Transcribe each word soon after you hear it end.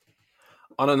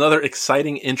On another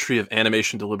exciting entry of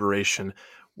Animation Deliberation,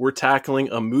 we're tackling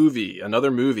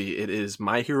another movie. It is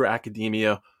My Hero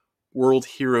Academia World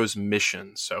Heroes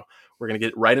Mission. So we're going to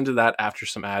get right into that after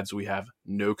some ads we have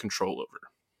no control over.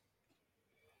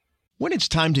 When it's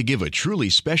time to give a truly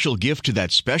special gift to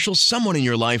that special someone in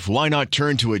your life, why not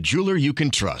turn to a jeweler you can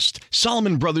trust?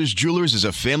 Solomon Brothers Jewelers is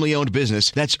a family-owned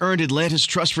business that's earned Atlanta's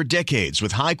trust for decades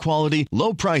with high quality,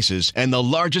 low prices, and the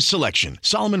largest selection.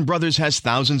 Solomon Brothers has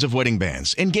thousands of wedding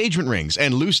bands, engagement rings,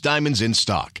 and loose diamonds in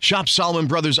stock. Shop Solomon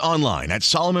Brothers online at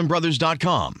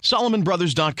solomonbrothers.com,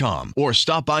 solomonbrothers.com, or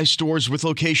stop by stores with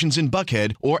locations in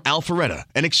Buckhead or Alpharetta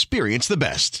and experience the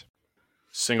best.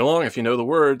 Sing along if you know the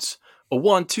words. A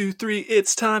 1, 2, 3,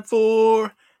 it's time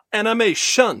for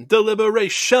Animation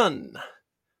Deliberation.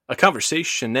 A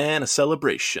conversation and a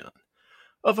celebration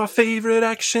of our favorite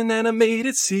action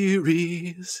animated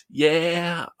series.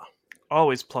 Yeah.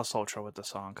 Always plus ultra with the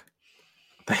song.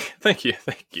 Thank you.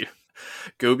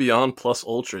 Go beyond plus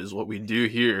ultra is what we do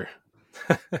here.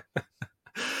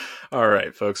 All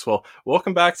right, folks. Well,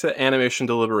 welcome back to Animation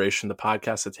Deliberation, the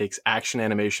podcast that takes action,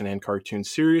 animation, and cartoons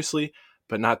seriously,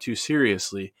 but not too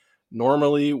seriously.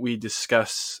 Normally, we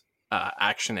discuss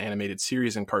action animated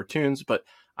series and cartoons, but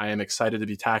I am excited to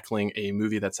be tackling a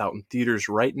movie that's out in theaters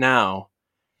right now.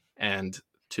 And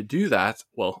to do that,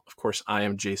 well, of course, I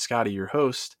am J Scotty, your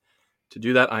host. To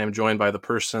do that, I am joined by the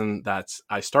person that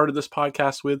I started this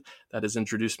podcast with that has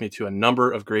introduced me to a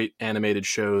number of great animated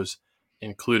shows,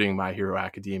 including My Hero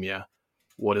Academia.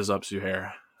 What is up,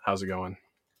 Zuhair? How's it going?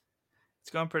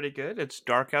 It's going pretty good. It's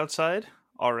dark outside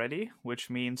already, which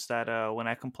means that when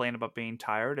I complain about being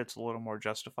tired, it's a little more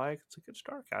justified. It's like, it's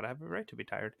dark out. I have a right to be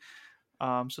tired.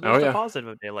 So there's the positive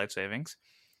of daylight savings.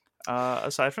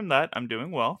 Aside from that, I'm doing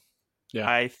well. Yeah.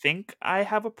 I think I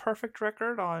have a perfect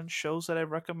record on shows that I've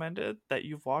recommended that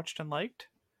you've watched and liked.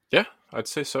 Yeah, I'd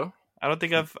say so. I don't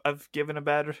think I've given a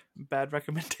bad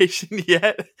recommendation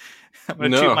yet. I'm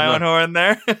gonna toot my own horn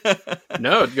there.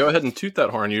 No, go ahead and toot that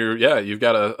horn. You've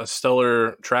got a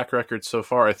stellar track record so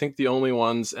far. I think the only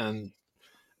ones, and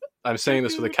I'm saying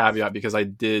this with a caveat because I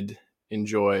did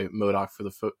enjoy MODOK for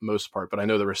the most part, but I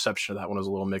know the reception of that one was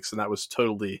a little mixed, and that was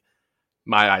totally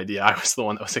my idea. I was the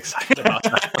one that was excited about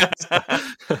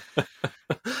that.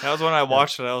 That was when I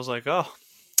watched it. I was like, oh.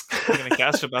 We're gonna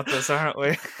cast about this, aren't we?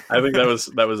 I think that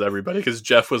was everybody, because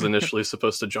Jeff was initially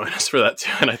supposed to join us for that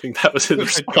too, and I think that was his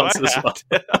response as well.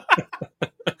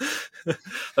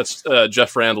 That's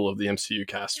Jeff Randall of the MCU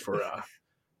cast for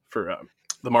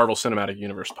the Marvel Cinematic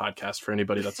Universe podcast. For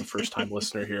anybody that's a first time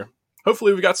listener here,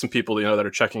 hopefully we got some people that are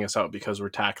checking us out because we're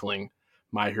tackling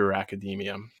My Hero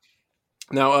Academia.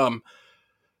 Now,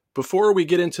 before we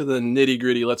get into the nitty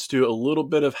gritty, let's do a little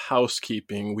bit of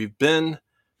housekeeping. We've been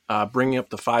bringing up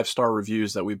the 5-star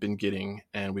reviews that we've been getting,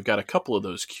 and we've got a couple of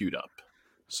those queued up.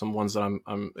 Some ones that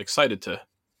I'm excited to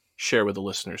share with the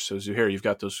listeners. So Zuhair, you've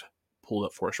got those pulled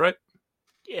up for us, right?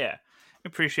 Yeah.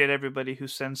 Appreciate everybody who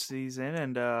sends these in,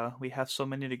 and we have so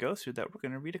many to go through that we're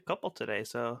going to read a couple today.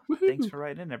 So Woo-hoo. Thanks for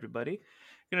writing in, everybody.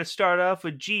 Going to start off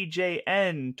with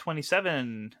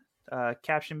GJN27,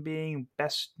 caption being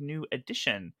Best New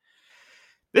Edition.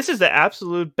 This is the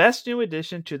absolute best new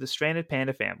addition to the Stranded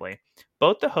Panda family.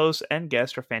 Both the hosts and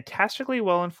guests are fantastically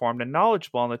well informed and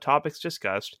knowledgeable on the topics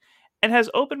discussed, and has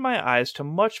opened my eyes to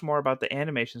much more about the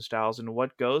animation styles and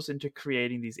what goes into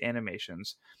creating these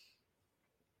animations,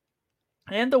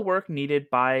 and the work needed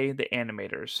by the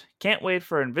animators. Can't wait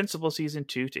for Invincible Season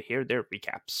 2 to hear their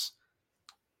recaps.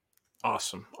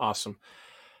 Awesome.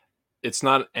 It's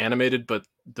not animated, but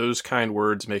those kind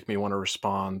words make me want to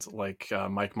respond like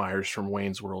Mike Myers from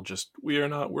Wayne's World. Just, we are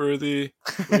not worthy.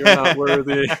 We are not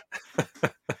worthy.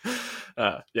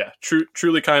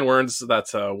 Truly kind words that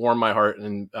warm my heart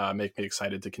and make me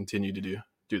excited to continue to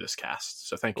do this cast.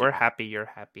 So thank you. We're happy you're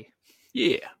happy.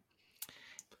 Yeah.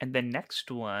 And the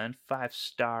next one,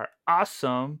 5-star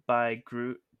awesome by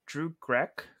Drew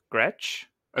Gretsch.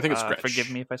 I think it's Gretsch.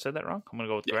 Forgive me if I said that wrong. I'm going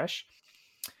to go with Gretsch.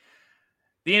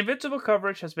 The Invincible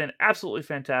coverage has been absolutely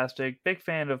fantastic. Big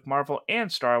fan of Marvel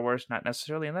and Star Wars, not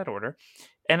necessarily in that order.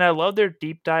 And I love their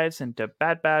deep dives into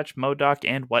Bad Batch, MODOK,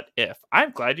 and What If.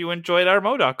 I'm glad you enjoyed our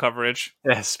MODOK coverage.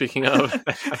 Yeah, speaking of.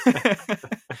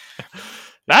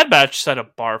 Bad Batch set a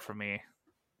bar for me.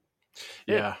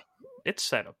 Yeah. It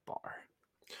set a bar.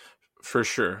 For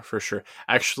sure.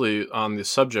 Actually, on the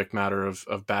subject matter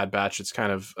of Bad Batch, it's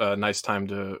kind of a nice time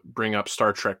to bring up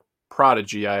Star Trek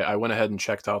Prodigy. I went ahead and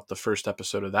checked out the first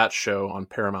episode of that show on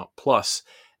Paramount Plus,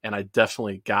 and I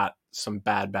definitely got some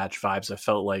Bad Batch vibes. I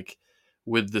felt like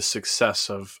with the success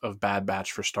of Bad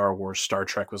Batch for Star Wars, Star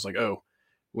Trek was like, oh,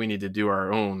 we need to do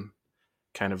our own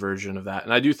kind of version of that.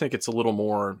 And I do think it's a little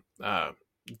more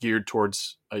geared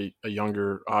towards a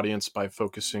younger audience by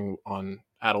focusing on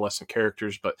adolescent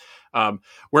characters. But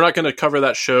we're not going to cover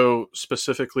that show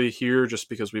specifically here just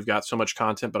because we've got so much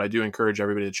content. But I do encourage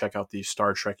everybody to check out the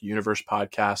Star Trek Universe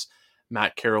podcast.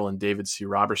 Matt Carroll and David C.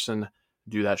 Robertson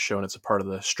do that show, and it's a part of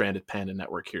the Stranded Panda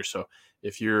Network here. So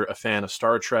if you're a fan of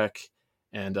Star Trek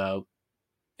and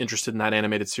interested in that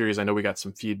animated series, I know we got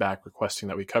some feedback requesting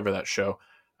that we cover that show.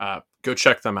 Go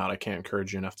check them out. I can't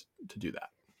encourage you enough to do that.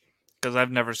 Because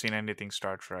I've never seen anything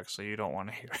Star Trek, so you don't want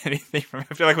to hear anything from me.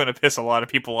 I feel like I'm going to piss a lot of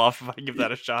people off if I give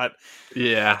that a shot.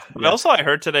 Yeah. But also, I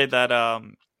heard today that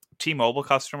T-Mobile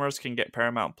customers can get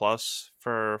Paramount Plus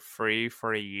for free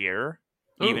for a year,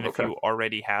 even if you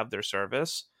already have their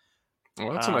service.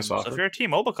 Well, that's a nice offer. So if you're a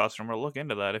T-Mobile customer, look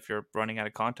into that if you're running out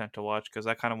of content to watch, because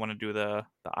I kind of want to do the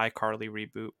iCarly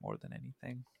reboot more than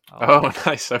anything.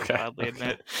 Nice. Okay. Gladly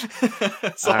admit.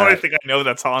 It's the only thing I know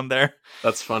that's on there.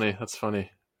 That's funny.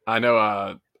 I know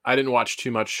I didn't watch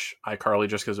too much iCarly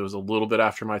just because it was a little bit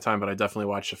after my time, but I definitely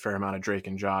watched a fair amount of Drake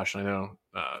and Josh. I know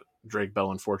Drake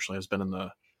Bell, unfortunately, has been in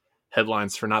the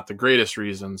headlines for not the greatest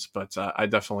reasons, but I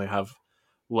definitely have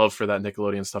love for that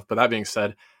Nickelodeon stuff. But that being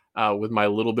said, with my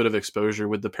little bit of exposure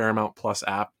with the Paramount Plus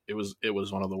app, it was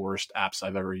one of the worst apps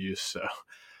I've ever used. So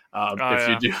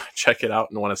you do check it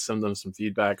out and want to send them some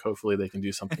feedback, hopefully they can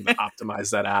do something to optimize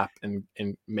that app and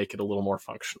make it a little more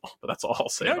functional. But that's all I'll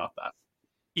say about that.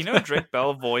 Drake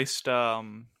Bell voiced, I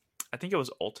think it was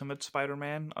Ultimate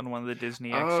Spider-Man on one of the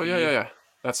Disney XD. Oh, yeah.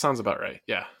 That sounds about right.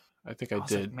 Yeah, I think I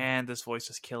did. Like, man, this voice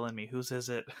is killing me. Whose is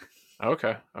it?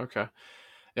 Okay.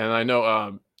 And I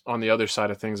know on the other side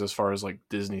of things, as far as like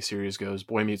Disney series goes,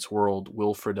 Boy Meets World,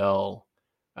 Will Friedle,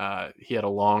 he had a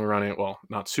long running, well,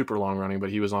 not super long running, but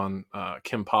he was on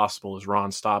Kim Possible as Ron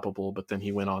Stoppable, but then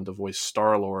he went on to voice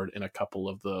Star-Lord in a couple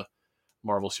of the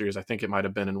Marvel series. I think it might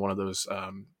have been in one of those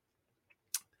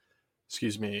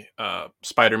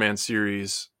Spider-Man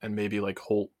series, and maybe like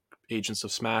Hulk Agents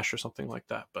of Smash or something like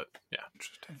that. But yeah,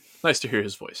 interesting. Nice to hear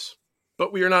his voice.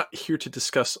 But we are not here to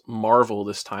discuss Marvel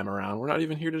this time around. We're not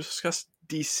even here to discuss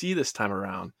DC this time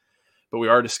around. But we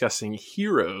are discussing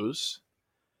heroes.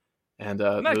 And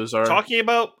those are talking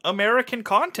about American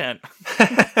content.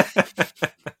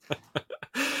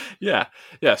 Yeah.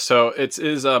 So it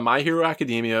is My Hero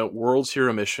Academia, World's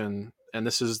Hero Mission, and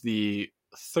this is the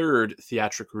third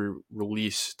theatrically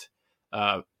released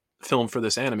film for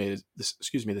this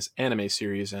anime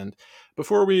series. And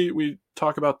before we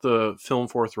talk about the film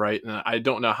forthright, and I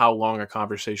don't know how long a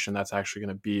conversation that's actually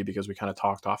going to be because we kind of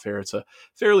talked off air. It's a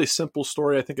fairly simple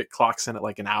story. I think it clocks in at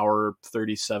like an hour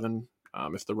 37.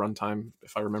 If the runtime,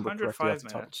 if I remember correctly,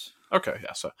 105 minutes. Okay,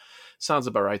 yeah, so sounds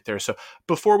about right there. So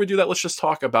before we do that, let's just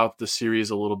talk about the series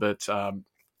a little bit.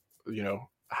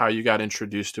 How you got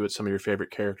introduced to it, some of your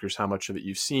favorite characters, how much of it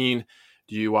you've seen.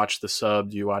 Do you watch the sub?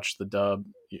 Do you watch the dub?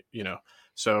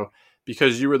 So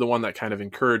because you were the one that kind of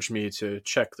encouraged me to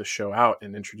check the show out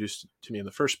and introduced it to me in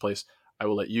the first place, I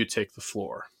will let you take the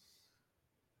floor.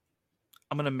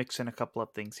 I'm going to mix in a couple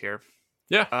of things here.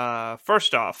 Yeah.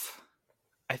 First off,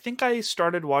 I think I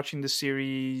started watching the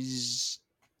series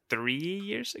 3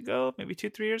 years ago, maybe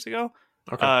 2-3 years ago.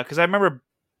 Okay. Because I remember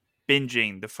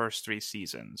binging the first 3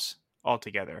 seasons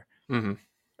altogether. Mm-hmm.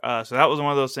 So that was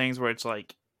one of those things where it's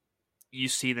like, you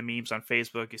see the memes on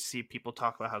Facebook, you see people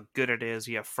talk about how good it is.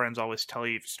 You have friends always tell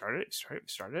you, you've started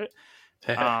it.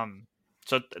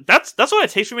 So that's what it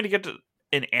takes for me to get to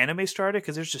an anime started,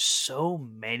 because there's just so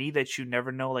many that you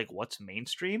never know like what's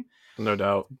mainstream. No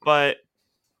doubt. But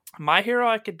My Hero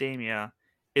Academia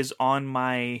is on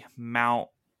my Mount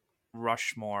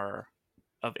Rushmore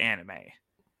of anime.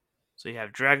 So you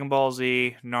have Dragon Ball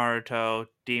Z, Naruto,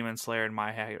 Demon Slayer, and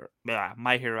My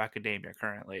Hero Academia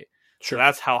currently. Sure. So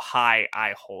that's how high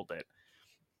I hold it.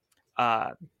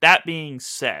 That being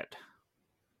said,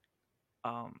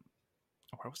 where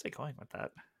was I going with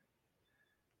that?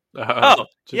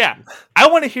 Yeah. I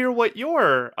want to hear what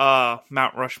your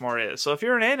Mount Rushmore is. So if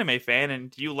you're an anime fan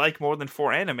and you like more than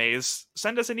 4 animes,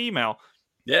 send us an email.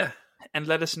 Yeah. And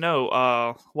let us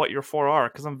know what your 4 are,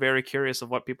 because I'm very curious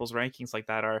of what people's rankings like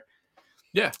that are.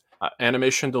 Yeah.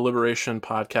 Animation Deliberation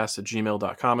Podcast at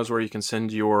gmail.com is where you can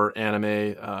send your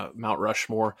anime Mount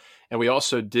Rushmore. And we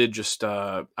also did just,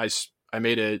 I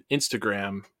made an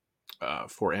Instagram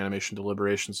for Animation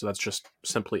Deliberation. So that's just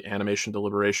simply Animation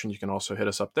Deliberation. You can also hit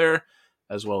us up there,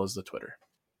 as well as the Twitter.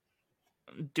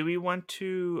 Do we want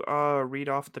to read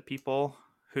off the people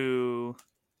who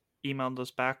emailed us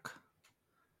back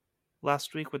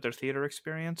last week with their theater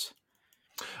experience?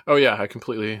 Oh yeah, I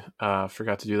completely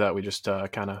forgot to do that. We just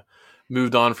kind of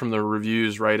moved on from the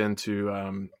reviews right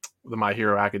into the My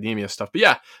Hero Academia stuff. But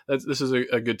yeah, this is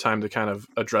a good time to kind of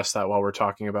address that while we're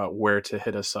talking about where to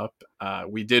hit us up.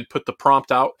 We did put the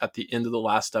prompt out at the end of the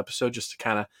last episode just to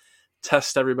kind of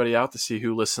test everybody out to see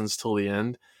who listens till the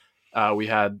end. We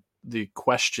had the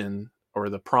question or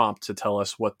the prompt to tell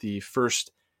us what the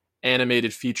first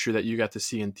animated feature that you got to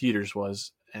see in theaters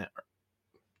was.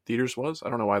 Theaters was? I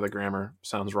don't know why the grammar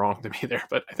sounds wrong to me there,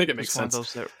 but I think it makes sense.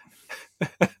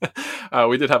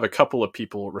 We did have a couple of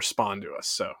people respond to us.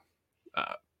 So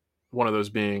one of those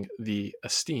being the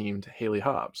esteemed Haley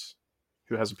Hobbs,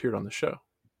 who has appeared on the show.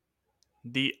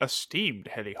 The esteemed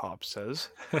Haley Hobbs says,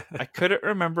 I couldn't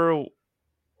remember,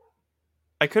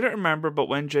 but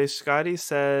when J Scotty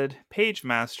said Page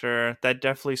Master, that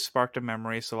definitely sparked a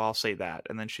memory, so I'll say that.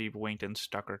 And then she winked and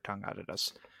stuck her tongue out at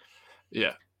us.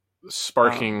 Yeah.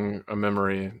 Sparking a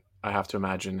memory, I have to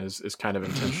imagine, is kind of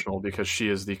intentional because she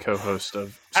is the co-host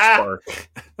of Spark.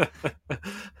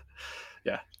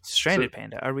 Yeah. Stranded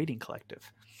Panda, a reading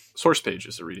collective. Source Page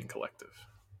is a reading collective.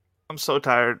 I'm so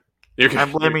tired.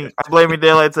 I'm blaming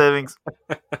daylight savings.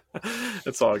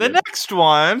 It's all the good. The next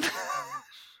one,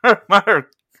 my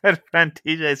good friend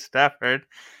TJ Stafford.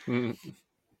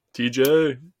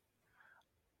 TJ.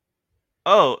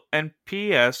 Oh, and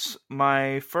P.S.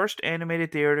 My first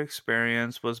animated theater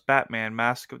experience was Batman: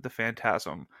 Mask of the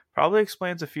Phantasm. Probably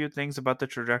explains a few things about the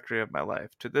trajectory of my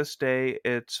life. To this day,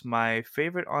 it's my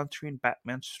favorite on-screen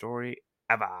Batman story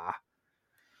ever.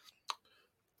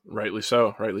 Rightly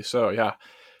so, yeah.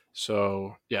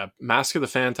 So, yeah, Mask of the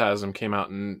Phantasm came out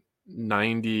in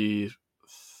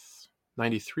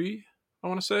 93, I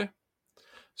want to say.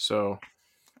 So,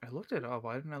 I looked it up.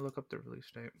 Why didn't I look up the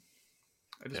release date?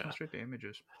 I just went straight to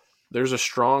images. There's a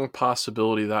strong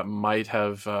possibility that might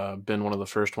have been one of the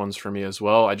first ones for me as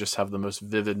well. I just have the most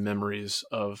vivid memories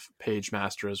of Page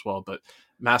Master as well. But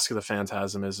Mask of the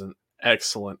Phantasm is an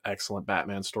excellent, excellent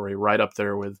Batman story, right up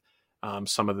there with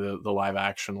some of the live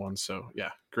action ones. So,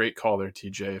 yeah, great call there,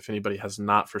 TJ. If anybody has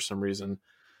not, for some reason,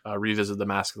 revisited the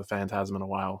Mask of the Phantasm in a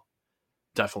while,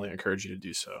 definitely encourage you to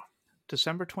do so.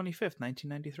 December 25th,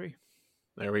 1993.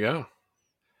 There we go.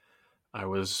 I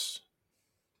was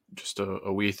just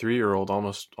a wee 3-year-old,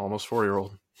 almost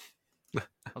 4-year-old.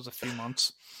 That was a few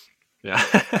months. Yeah.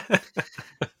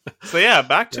 So yeah,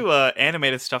 back to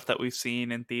animated stuff that we've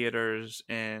seen in theaters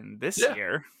in this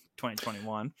year,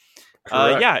 2021.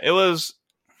 This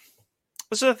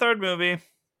is the third movie.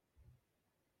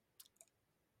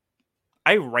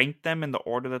 I ranked them in the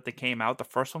order that they came out. The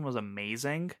first one was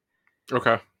amazing.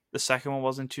 Okay. The second one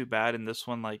wasn't too bad, and this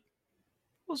one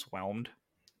was whelmed.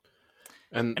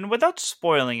 And without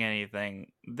spoiling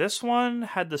anything, this one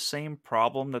had the same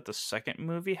problem that the second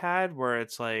movie had, where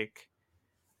it's like,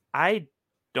 I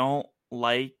don't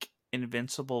like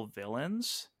invincible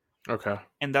villains. Okay.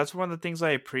 And that's one of the things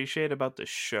I appreciate about the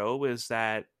show is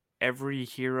that every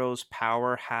hero's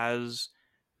power has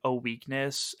a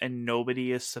weakness and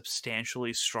nobody is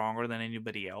substantially stronger than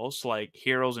anybody else. Like,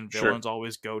 heroes and villains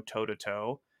always go toe to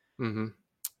toe.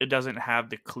 It doesn't have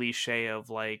the cliche of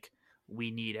like, we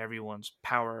need everyone's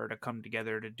power to come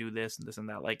together to do this and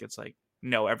that. Like, it's like,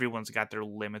 no, everyone's got their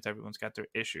limits. Everyone's got their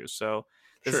issues. So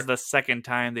this is the second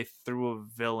time they threw a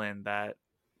villain that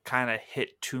kind of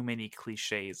hit too many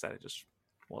cliches that it just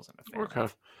wasn't a fan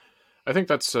of. I think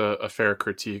that's a fair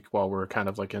critique while we're kind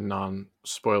of like in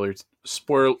spoilery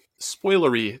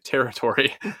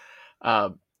territory.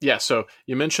 So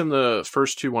you mentioned the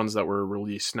first two ones that were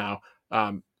released now.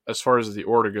 As far as the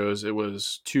order goes, it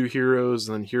was Two Heroes,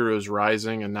 and then Heroes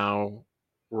Rising, and now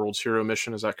World's Hero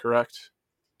Mission. Is that correct?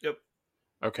 Yep.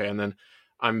 Okay, and then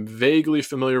I'm vaguely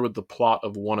familiar with the plot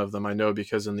of one of them. I know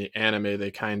because in the anime,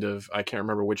 they kind of, I can't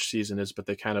remember which season it is, but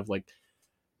they kind of like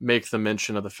make the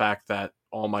mention of the fact that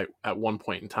All Might at one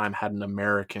point in time had an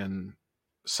American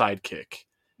sidekick.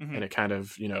 And it kind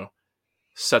of,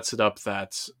 sets it up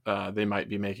that they might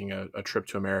be making a trip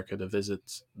to America to visit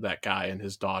that guy and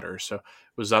his daughter. So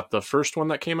was that the first one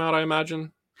that came out, I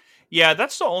imagine? Yeah,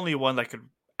 that's the only one that could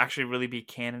actually really be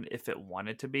canon if it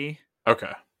wanted to be.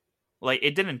 Okay. Like,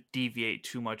 it didn't deviate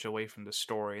too much away from the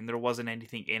story, and there wasn't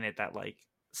anything in it that like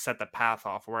set the path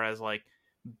off. Whereas like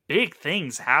big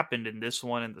things happened in this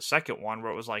one and the second one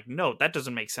where it was like, no, that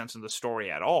doesn't make sense in the story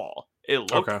at all.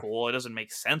 It looked cool. It doesn't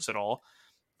make sense at all.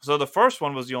 So the first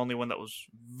one was the only one that was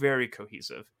very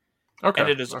cohesive. Okay. And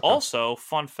it is also,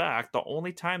 fun fact, the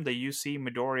only time that you see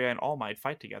Midoriya and All Might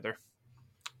fight together.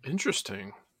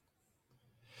 Interesting.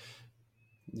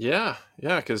 Yeah,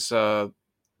 because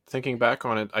thinking back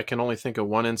on it, I can only think of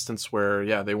one instance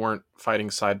where, they weren't fighting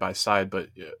side by side, but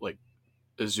like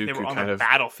Izuku they were on the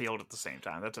battlefield at the same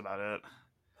time. That's about it.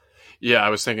 Yeah, I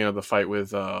was thinking of the fight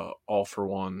with All for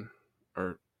One,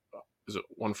 or is it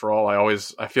One for All?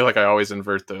 I feel like I always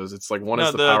invert those. It's like one No,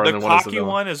 is the power and the then one is the cocky villain.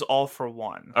 one is all for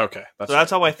one. Okay, So that's right.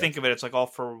 how I Okay. think of it. It's like all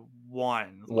for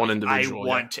one. One like, individual. I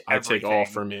want I everything. take all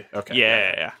for me. Okay.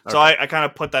 Yeah. Okay. So I kind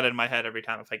of put that in my head every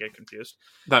time if I get confused.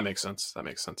 That makes sense.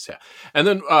 Yeah. And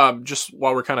then just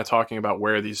while we're kind of talking about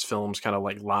where these films kind of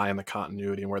like lie in the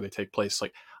continuity and where they take place,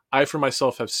 like I for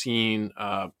myself have seen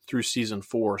through season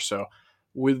 4. So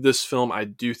with this film, I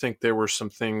do think there were some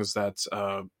things that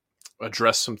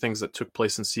addressed some things that took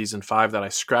place in season 5 that I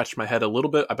scratched my head a little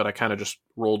bit, but I kind of just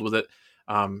rolled with it.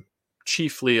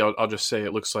 Chiefly, I'll just say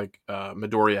it looks like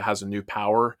Midoriya has a new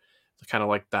power, kind of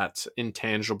like that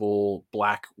intangible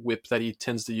black whip that he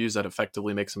tends to use that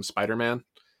effectively makes him Spider-Man.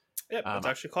 Yep, it's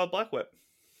actually called Black Whip.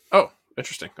 Oh,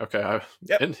 interesting. Okay.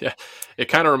 Yep. And, yeah, it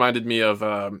kind of reminded me of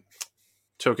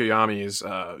Tokoyami's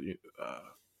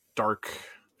Dark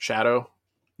Shadow.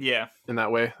 Yeah. In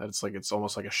that way, that it's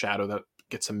almost like a shadow that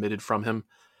gets emitted from him.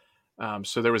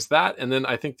 So there was that, and then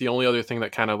I think the only other thing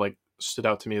that kind of like stood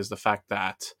out to me is the fact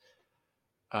that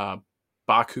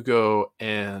Bakugo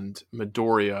and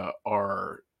Midoriya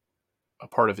are a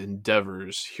part of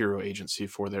Endeavor's hero agency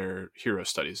for their hero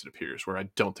studies, it appears, where I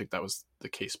don't think that was the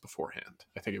case beforehand.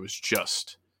 I think it was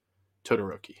just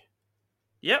Todoroki.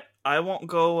 Yep. I won't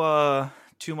go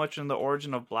too much in the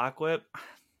origin of Black Whip.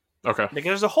 Okay. Like,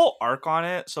 there's a whole arc on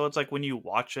it, so it's like when you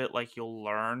watch it, like you'll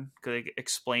learn because they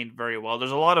explained very well.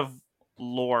 There's a lot of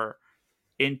lore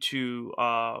into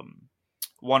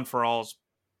One for All's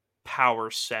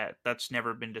power set that's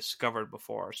never been discovered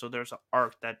before. So there's an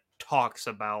arc that talks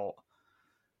about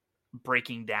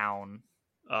breaking down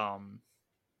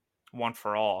One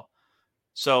for All.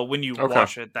 So when you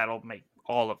watch it, that'll make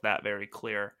all of that very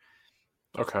clear.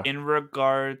 Okay. In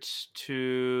regards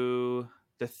to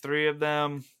the three of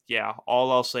them, yeah,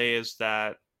 all I'll say is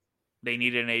that they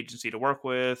needed an agency to work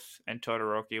with, and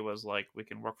Todoroki was like, we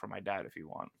can work for my dad if you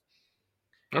want.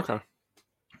 Okay.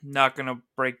 Not going to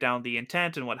break down the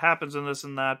intent and what happens in this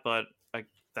and that, but like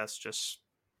that's just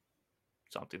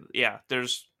something. Yeah,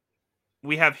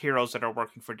 we have heroes that are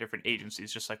working for different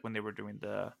agencies, just like when they were doing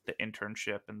the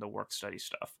internship and the work study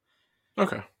stuff.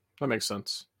 Okay, that makes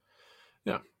sense.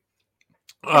 Yeah.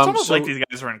 It's almost like these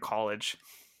guys are in college.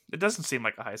 It doesn't seem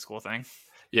like a high school thing.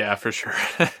 Yeah, for sure.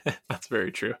 That's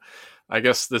very true. I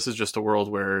guess this is just a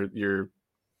world where your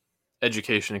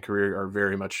education and career are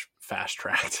very much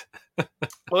fast-tracked.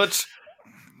 Well, it's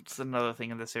another thing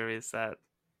in the series that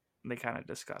they kind of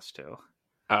discuss too.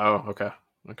 Oh,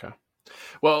 okay.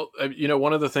 Well,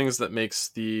 one of the things that makes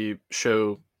the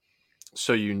show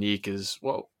so unique is,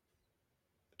 well,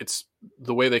 it's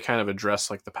the way they kind of address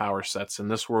like the power sets. In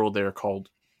this world, they're called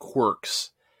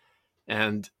quirks.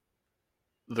 And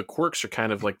the quirks are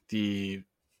kind of like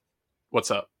what's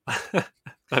up?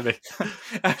 I'm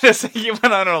just thinking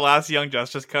about on our last Young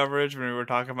Justice coverage when we were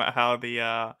talking about how they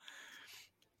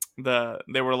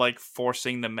were like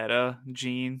forcing the meta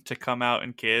gene to come out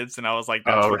in kids, and I was like,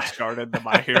 that's what started the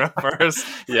My Hero verse.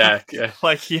 yeah.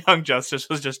 Like Young Justice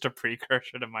was just a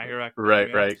precursor to My Hero.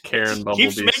 Right. Karen Bumblebee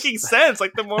keeps making sense.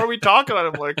 Like the more we talk about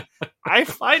it, I'm like, I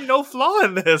find no flaw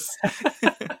in this.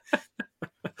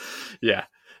 Yeah,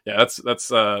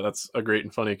 that's a great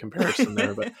and funny comparison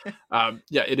there. But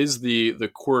it is the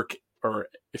quirk, or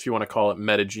if you want to call it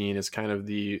metagene, is kind of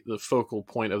the focal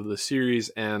point of the series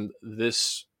and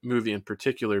this movie in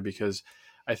particular, because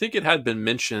I think it had been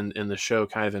mentioned in the show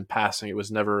kind of in passing. It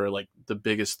was never like the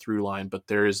biggest through line, but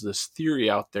there is this theory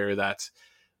out there that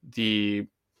the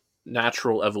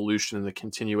natural evolution and the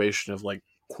continuation of like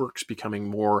quirks becoming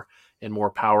more and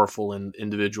more powerful and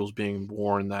individuals being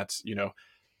born, that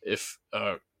if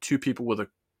two people with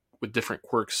different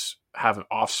quirks have an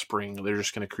offspring, they're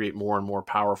just going to create more and more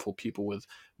powerful people with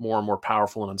more and more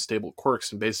powerful and unstable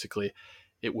quirks, and basically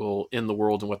it will end the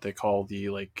world in what they call the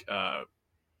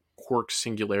quirk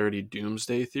singularity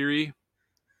doomsday theory.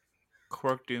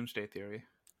 Quirk doomsday theory.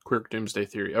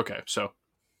 Okay, so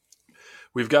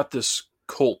we've got this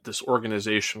cult, this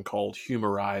organization called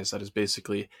Humorize, that has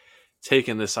basically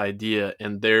taken this idea,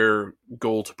 and their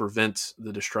goal to prevent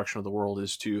the destruction of the world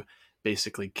is to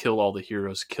basically kill all the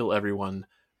heroes, kill everyone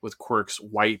with quirks,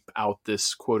 wipe out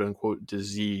this quote unquote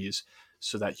disease,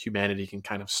 so that humanity can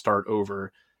kind of start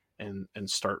over and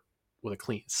start with a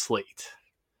clean slate.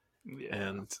 Yeah.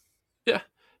 And yeah,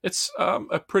 it's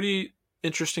a pretty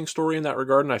interesting story in that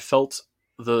regard. And I felt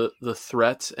the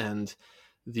threat, and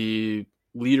the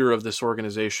leader of this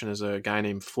organization is a guy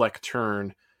named Fleck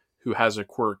Turn, who has a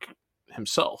quirk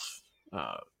himself.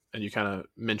 And you kind of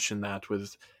mentioned that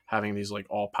with having these like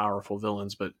all powerful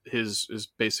villains, but his is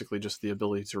basically just the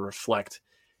ability to reflect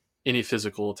any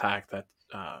physical attack that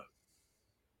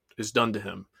is done to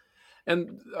him.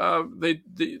 And they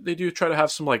do try to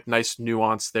have some like nice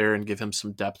nuance there and give him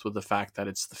some depth with the fact that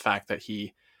it's the fact that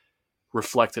he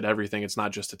reflected everything. It's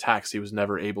not just attacks. He was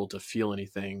never able to feel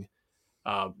anything.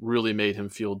 Really made him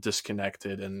feel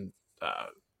disconnected and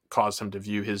caused him to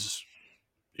view his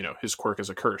quirk as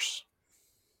a curse.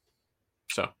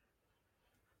 So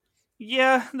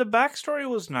Yeah, the backstory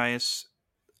was nice.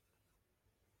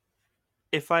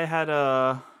 If I had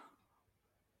a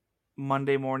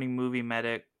Monday morning movie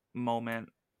medic moment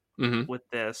with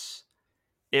this,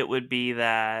 it would be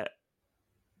that,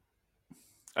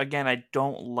 again, I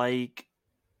don't like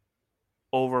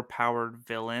overpowered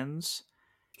villains.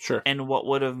 sure. And what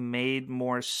would have made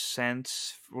more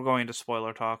sense, we're going to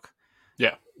spoiler talk.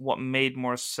 Yeah. What made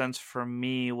more sense for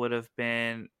me would have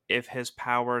been if his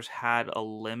powers had a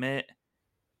limit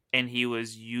and he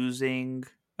was using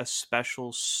a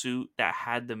special suit that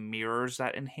had the mirrors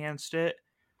that enhanced it.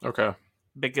 Okay.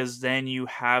 Because then you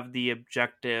have the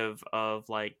objective of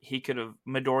like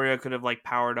Midoriya could have like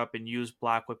powered up and used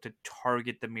Black Whip to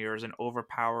target the mirrors and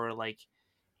overpower like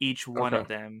each one Okay. of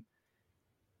them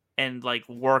and like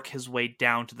work his way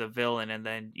down to the villain, and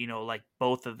then like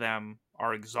both of them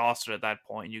are exhausted at that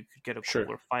point. You could get a Sure.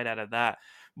 cooler fight out of that.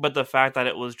 But the fact that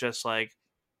it was just like,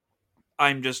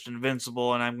 I'm just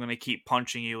invincible and I'm going to keep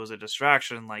punching you as a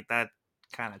distraction, like that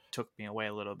kind of took me away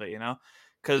a little bit,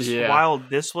 because while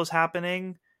this was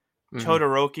happening,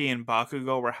 Todoroki and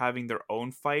Bakugo were having their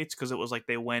own fights, because it was like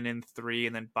they went in 3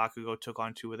 and then Bakugo took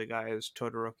on 2 of the guys,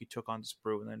 Todoroki took on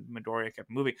Sprue, and then Midoriya kept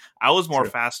moving. I was more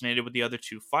fascinated with the other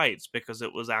 2 fights because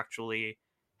it was actually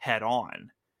head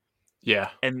on. Yeah.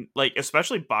 And like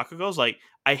especially Bakugo's, like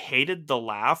I hated the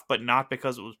laugh, but not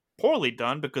because it was poorly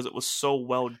done, because it was so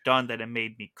well done that it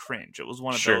made me cringe. It was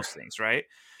one of those things, right?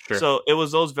 Sure. So it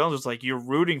was those villains. It's like you're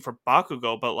rooting for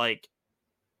Bakugo, but like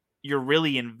you're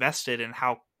really invested in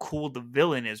how cool the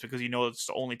villain is because it's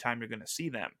the only time you're going to see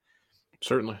them.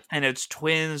 Certainly. And it's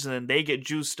twins, and then they get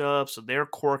juiced up, so their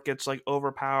quirk gets like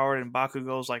overpowered, and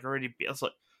Bakugo's like already. It's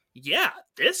like, yeah,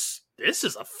 this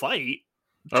is a fight.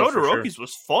 Todoroki's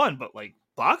was fun, but like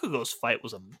Bakugo's fight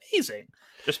was amazing,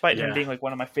 despite him being like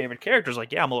one of my favorite characters.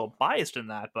 Like, yeah, I'm a little biased in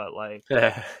that, but like,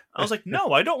 I was like,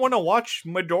 no, I don't want to watch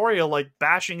Midoriya like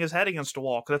bashing his head against a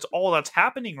wall, because that's all that's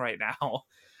happening right now.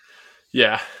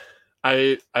 Yeah.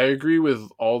 I agree with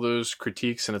all those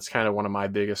critiques, and it's kind of one of my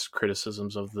biggest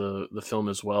criticisms of the film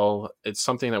as well. It's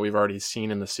something that we've already seen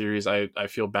in the series. I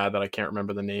feel bad that I can't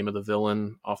remember the name of the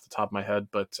villain off the top of my head,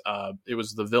 but it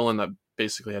was the villain that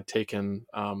basically had taken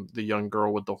the young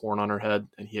girl with the horn on her head,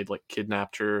 and he had like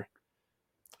kidnapped her.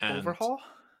 And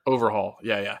Overhaul.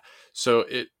 Yeah. So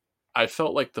I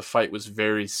felt like the fight was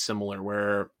very similar,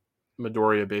 where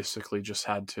Midoriya basically just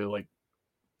had to like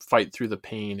fight through the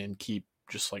pain and keep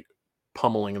just like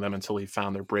pummeling them until he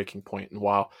found their breaking point. And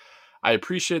while I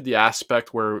appreciated the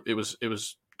aspect where it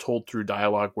was told through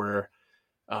dialogue, where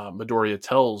Midoriya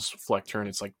tells Fleckturn,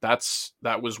 it's like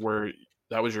that was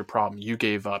your problem. You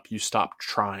gave up. You stopped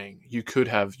trying. You could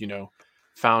have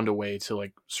found a way to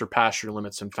like surpass your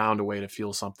limits and found a way to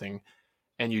feel something,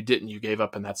 and you didn't. You gave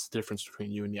up, and that's the difference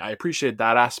between you and me. I appreciate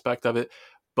that aspect of it,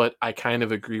 but I kind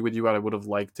of agree with you. I would have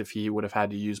liked if he would have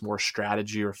had to use more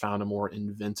strategy or found a more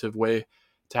inventive way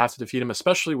to have to defeat him,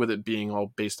 especially with it being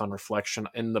all based on reflection.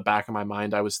 In the back of my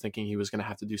mind, I was thinking he was going to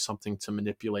have to do something to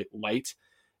manipulate light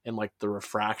and like the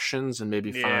refractions, and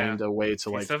maybe find a way to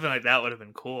like something like that would have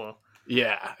been cool.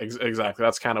 Yeah, exactly.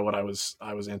 That's kind of what I was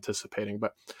anticipating.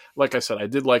 But like I said, I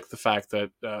did like the fact that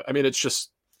it's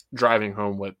just driving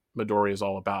home what Midori is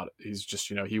all about. He's just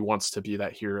he wants to be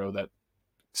that hero that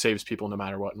saves people no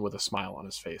matter what, and with a smile on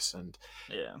his face. And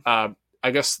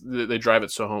I guess they drive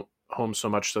it home so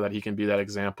much so that he can be that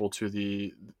example to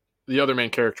the other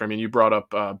main character. I mean, you brought up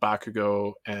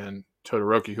Bakugo and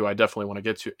Todoroki, who I definitely want to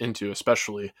get into,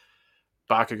 especially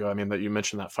Bakugo. I mean, that you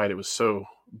mentioned that fight, it was so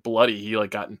bloody. He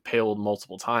like got impaled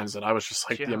multiple times that I was just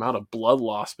like, the amount of blood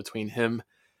loss between him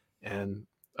and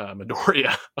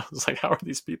Midoriya. I was like, how are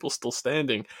these people still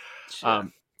standing?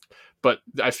 But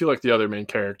I feel like the other main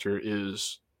character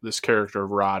is this character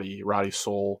of Roddy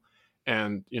Soul.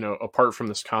 And, apart from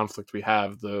this conflict we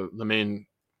have, the main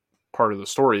part of the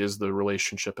story is the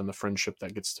relationship and the friendship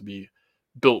that gets to be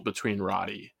built between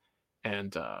Roddy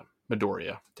and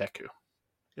Midoriya, Deku.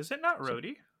 Is it not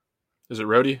Rhodey? Is it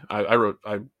Rhodey?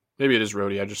 Maybe it is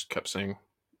Rhodey. I just kept saying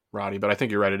Roddy, but I think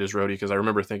you're right. It is Rhodey, because I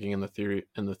remember thinking in the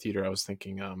theater, I was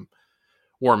thinking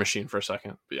War Machine for a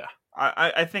second. But yeah,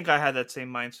 I think I had that same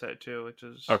mindset too, which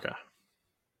is okay.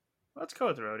 Let's go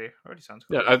with Rhodey. Rhodey sounds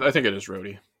cool. Yeah, I think it is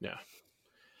Rhodey. Yeah.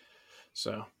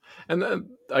 So, and then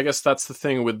I guess that's the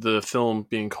thing with the film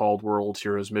being called World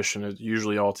Heroes Mission. It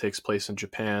usually all takes place in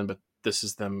Japan, but this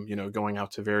is them, going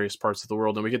out to various parts of the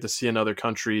world. And we get to see another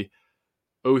country,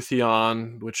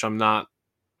 Otheon, which I'm not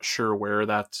sure where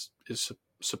that is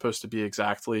supposed to be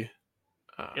exactly.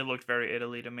 It looked very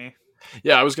Italy to me.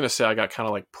 Yeah, I was going to say I got kind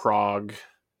of like Prague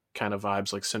kind of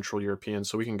vibes, like Central European.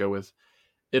 So we can go with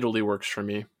Italy works for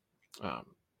me.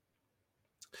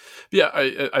 Yeah,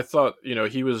 I thought,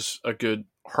 he was a good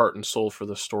heart and soul for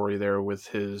the story there with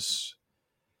his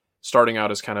starting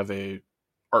out as kind of a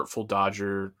artful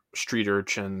dodger, street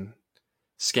urchin,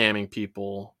 scamming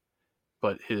people,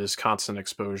 but his constant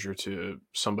exposure to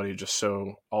somebody just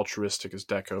so altruistic as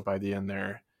Deco by the end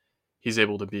there, he's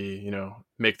able to be,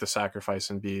 make the sacrifice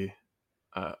and be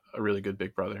a really good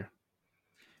big brother.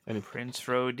 And Prince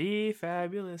Rhodey,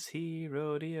 fabulous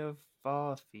hero of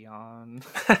Otheon.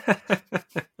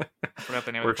 Forgot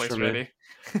the name of the place already.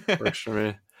 Works for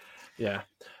me. Yeah.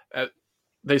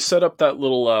 They set up that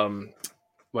little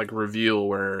like reveal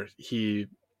where he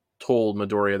told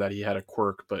Midoriya that he had a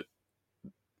quirk, but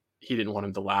he didn't want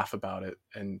him to laugh about it,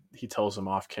 and he tells him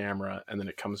off camera, and then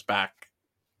it comes back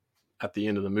at the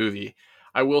end of the movie.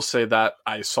 I will say that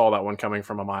I saw that one coming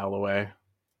from a mile away,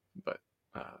 but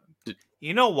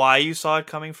you know why you saw it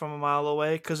coming from a mile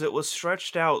away? Because it was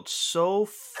stretched out so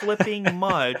flipping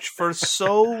much for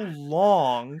so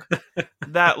long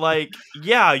that, like,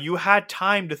 yeah, you had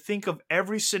time to think of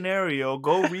every scenario,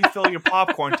 go refill your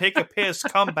popcorn, take a piss,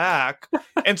 come back,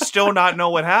 and still not know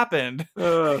what happened.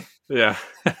 Yeah.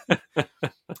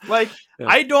 Like, yeah.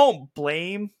 I don't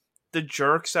blame the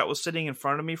jerks that was sitting in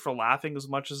front of me for laughing as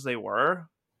much as they were.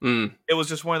 It was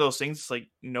just one of those things, like,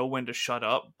 know when to shut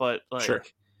up, but, like... Sure.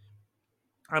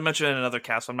 I mentioned in another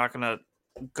cast, so I'm not going to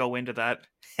go into that.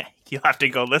 You'll have to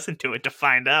go listen to it to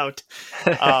find out.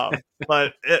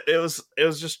 But it was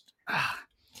just...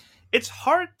 it's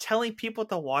hard telling people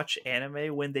to watch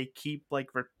anime when they keep, like,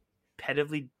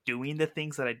 repetitively doing the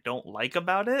things that I don't like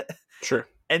about it. Sure.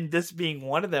 And this being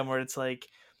one of them where it's like...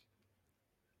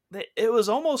 It was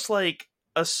almost like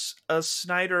a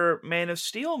Snyder Man of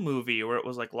Steel movie where it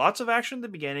was, like, lots of action in the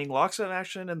beginning, lots of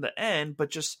action in the end, but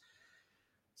just...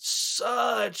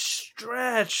 such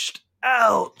stretched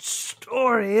out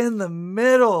story in the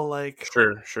middle. Like,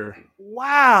 sure.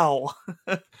 Wow.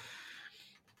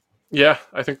 Yeah,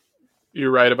 I think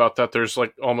you're right about that. There's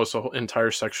like almost a whole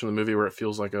entire section of the movie where it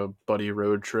feels like a buddy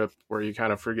road trip where you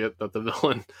kind of forget that the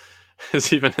villain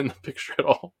is even in the picture at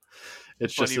all.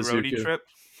 It's buddy just a roadie trip.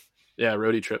 Yeah,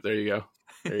 roadie trip. There you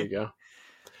go.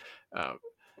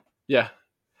 Yeah.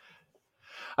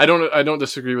 I don't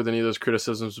disagree with any of those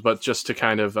criticisms, but just to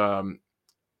kind of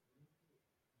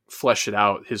flesh it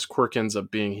out, his quirk ends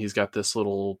up being he's got this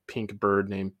little pink bird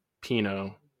named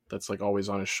Pino that's like always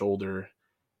on his shoulder.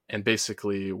 And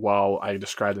basically, while I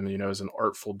described him, as an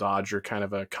artful dodger, kind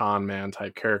of a con man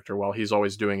type character, while he's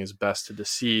always doing his best to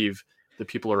deceive the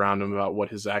people around him about what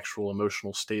his actual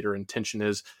emotional state or intention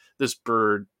is, this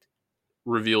bird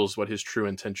reveals what his true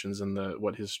intentions and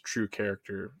what his true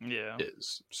character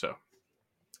is. So.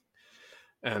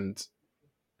 And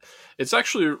it's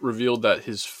actually revealed that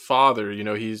his father,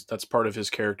 that's part of his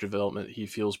character development. He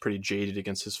feels pretty jaded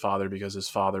against his father because his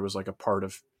father was like a part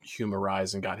of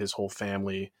Humorize and got his whole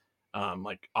family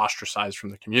like ostracized from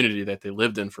the community that they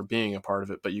lived in for being a part of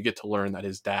it. But you get to learn that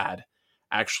his dad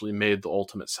actually made the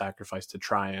ultimate sacrifice to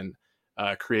try and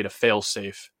create a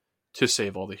failsafe to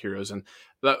save all the heroes. And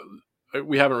that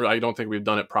I don't think we've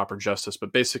done it proper justice,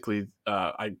 but basically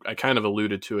I kind of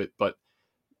alluded to it, but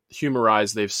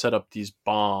Humorize, they've set up these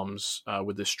bombs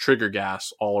with this trigger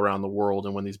gas all around the world,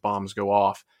 and when these bombs go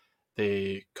off,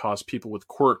 they cause people with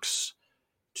quirks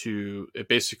it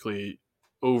basically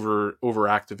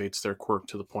overactivates their quirk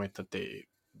to the point that they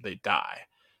die.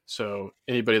 So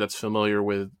anybody that's familiar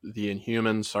with the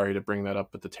Inhumans, sorry to bring that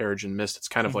up, but the Terrigen Mist, it's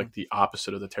kind of like the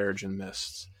opposite of the Terrigen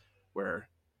Mists, where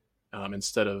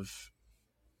instead of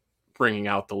bringing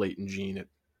out the latent gene, it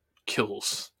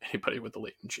kills anybody with the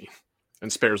latent gene.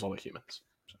 And spares all the humans.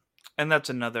 So. And that's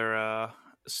another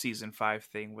season 5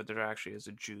 thing where there actually is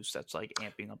a juice that's like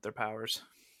amping up their powers.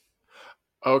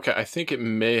 Okay, I think it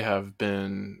may have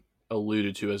been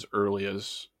alluded to as early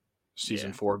as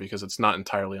season 4 because it's not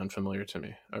entirely unfamiliar to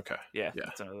me. Okay. Yeah.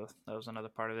 That was another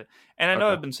part of it. And I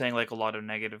know I've been saying like a lot of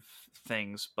negative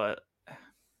things, but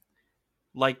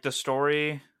like the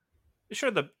story, sure,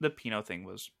 the Pino thing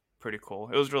was pretty cool.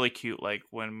 It was really cute, like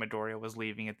when Midoriya was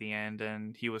leaving at the end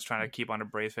and he was trying to keep on a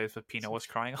brave face, but Pino was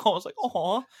crying. I was like,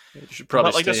 "Oh." You should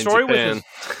probably stay in Japan.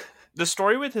 The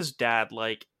story with his dad,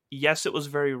 like, yes, it was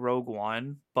very Rogue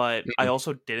One, but I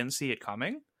also didn't see it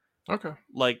coming. Okay,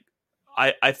 like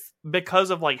I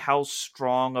because of like how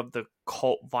strong of the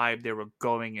cult vibe they were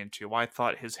going into, I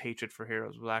thought his hatred for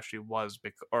heroes was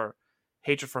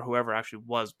hatred for whoever actually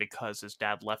was because his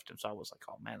dad left him. So I was like,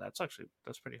 oh man, that's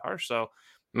pretty harsh. So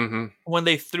Mm-hmm. when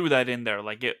they threw that in there,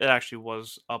 like it actually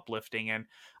was uplifting. And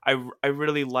I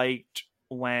really liked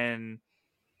when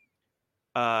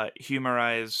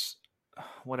Humorize,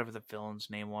 whatever the villain's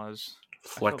name was.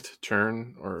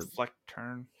 Fleck-Turn or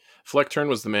Fleck-Turn. Fleck-Turn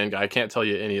was the main guy. I can't tell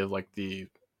you any of like the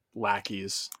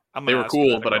lackeys. I'm They gonna were ask you cool,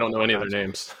 that but a I don't couple know more any of their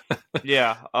times. names.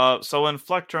 Yeah. So when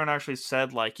Fleck-Turn actually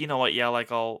said, like, you know what, yeah,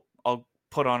 like I'll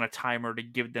put on a timer to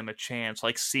give them a chance,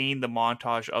 like seeing the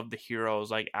montage of the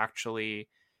heroes like actually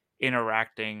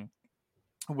interacting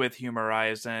with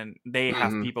Humorize, and they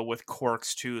have Mm-hmm. people with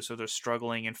quirks too, so they're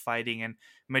struggling and fighting. And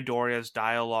Midoriya's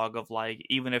dialogue of like,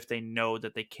 even if they know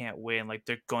that they can't win, like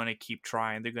they're gonna keep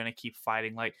trying, they're gonna keep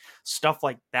fighting, like stuff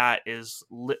like that it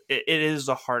is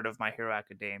the heart of My Hero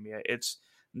Academia. It's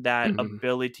that Mm-hmm.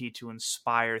 ability to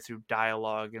inspire through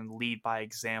dialogue and lead by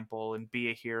example and be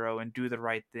a hero and do the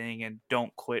right thing and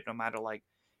don't quit no matter like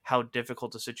how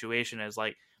difficult the situation is.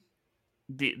 Like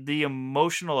the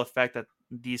emotional effect that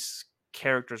these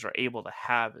characters are able to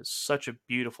have is such a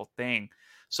beautiful thing.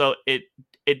 So it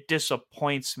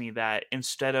disappoints me that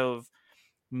instead of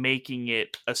making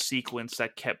it a sequence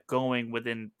that kept going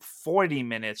within 40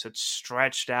 minutes, it's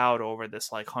stretched out over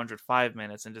this like 105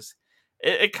 minutes, and just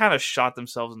it kind of shot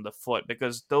themselves in the foot,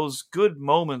 because those good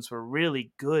moments were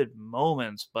really good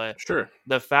moments, but Sure.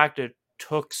 the fact it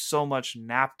took so much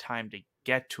nap time to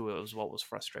get to it was what was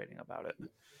frustrating about it.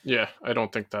 Yeah, I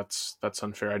don't think that's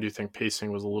unfair. I do think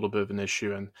pacing was a little bit of an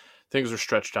issue, and things were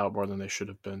stretched out more than they should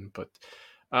have been. But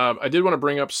I did want to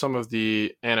bring up some of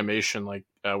the animation. Like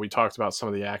we talked about some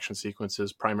of the action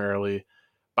sequences, primarily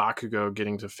Bakugo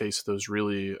getting to face those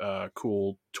really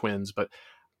cool twins. But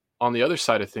on the other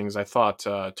side of things, I thought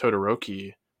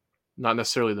Todoroki, not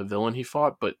necessarily the villain he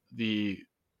fought, but the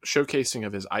showcasing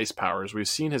of his ice powers. We've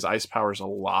seen his ice powers a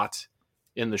lot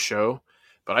in the show,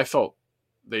 but I felt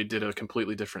they did a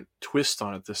completely different twist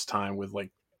on it this time, with like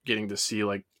getting to see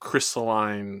like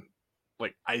crystalline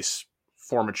like ice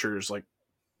formatures like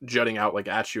jutting out like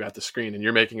at you at the screen, and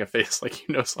you're making a face like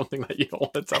you know something that you don't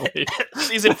want to tell me.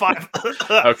 Season 5.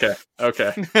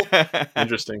 Okay.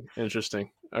 Interesting.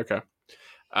 Okay.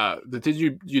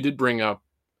 You did bring up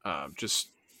just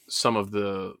some of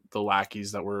the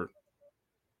lackeys that were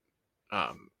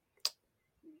um,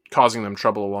 causing them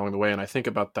trouble along the way, and I think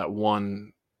about that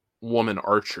one woman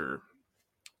archer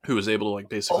who was able to like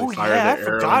basically Oh fire yeah, the I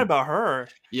arrow. forgot about her.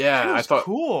 Yeah, She was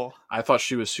cool. I thought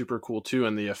she was super cool too,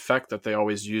 and the effect that they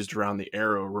always used around the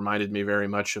arrow reminded me very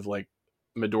much of like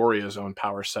Midoriya's own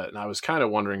power set, and I was kind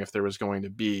of wondering if there was going to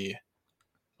be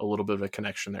a little bit of a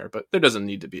connection there, but there doesn't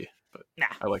need to be. But Nah.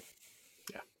 I like,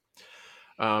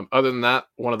 yeah. Other than that,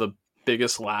 one of the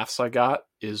biggest laughs I got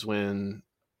is when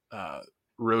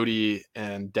Rhodey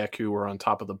and Deku were on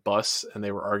top of the bus and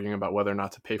they were arguing about whether or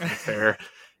not to pay for the fare.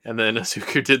 And then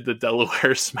Asuka did the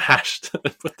Delaware smash to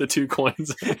put the 2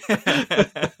 coins in.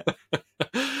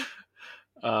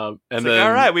 And it's then, like,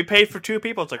 all right, we paid for 2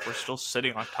 people. It's like, we're still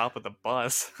sitting on top of the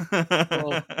bus.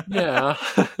 well, yeah.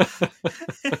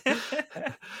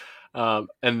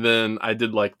 And then I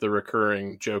did like the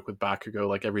recurring joke with Bakugo.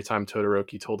 Like every time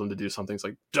Todoroki told him to do something, it's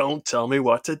like, don't tell me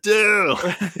what to do.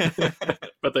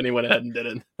 But then he went ahead and did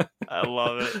it. I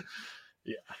love it.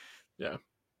 Yeah.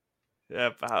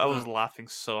 Yeah, I was laughing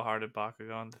so hard at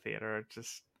Bakugo in the theater. It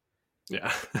just,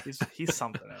 Yeah. he's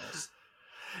something else.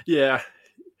 Yeah.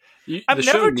 I'm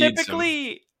never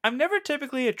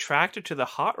typically attracted to the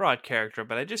Hot Rod character,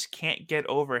 but I just can't get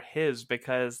over his,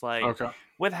 because like Okay.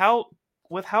 with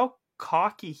how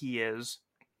cocky he is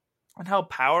and how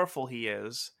powerful he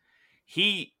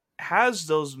has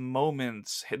those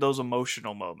moments, those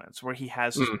emotional moments where he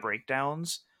has his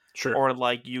breakdowns. Sure. Or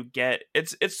like you get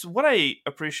it's what I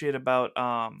appreciate about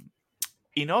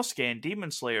Inosuke and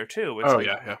Demon Slayer too. It's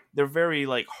yeah. They're very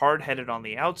like hard-headed on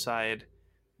the outside,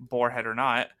 boarhead or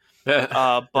not.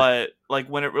 Yeah. But like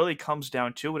when it really comes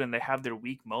down to it and they have their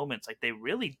weak moments, like they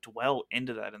really dwell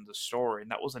into that in the story.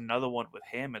 And that was another one with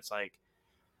him. It's like,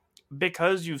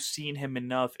 because you've seen him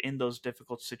enough in those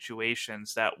difficult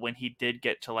situations, that when he did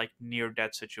get to like near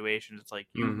death situations, it's like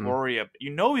you worry about, you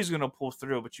know, he's gonna pull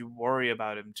through, but you worry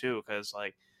about him too, because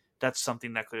like that's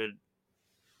something that could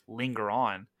linger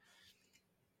on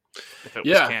if it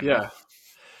was canon.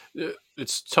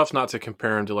 It's tough not to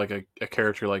compare him to like a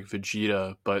character like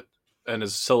Vegeta, but and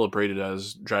as celebrated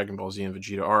as Dragon Ball Z and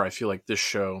Vegeta are, I feel like this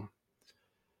show,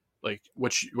 like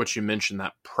what you mentioned,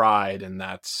 that pride and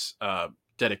that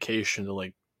dedication to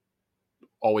like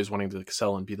always wanting to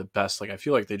excel and be the best, like I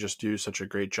feel like they just do such a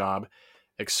great job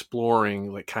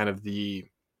exploring like kind of the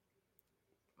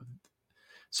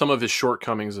some of his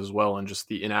shortcomings as well, and just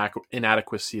the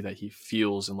inadequacy that he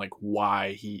feels, and like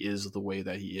why he is the way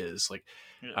that he is. Like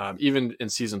even in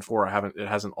season 4, it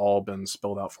hasn't all been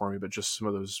spelled out for me, but just some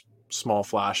of those small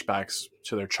flashbacks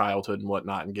to their childhood and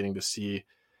whatnot, and getting to see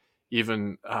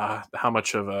even how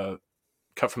much of a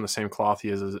cut from the same cloth he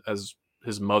is as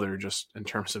his mother, just in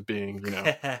terms of being,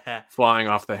 flying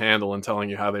off the handle and telling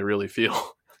you how they really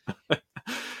feel.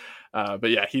 But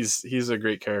yeah, he's a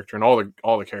great character, and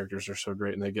all the characters are so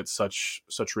great, and they get such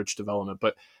rich development.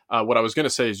 But what I was going to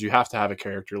say is, you have to have a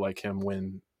character like him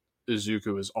when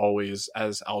Izuku is always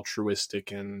as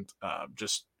altruistic and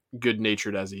just good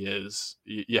natured as he is.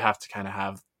 You have to kind of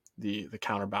have the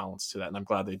counterbalance to that, and I'm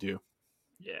glad they do.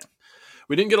 Yeah,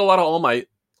 we didn't get a lot of All Might.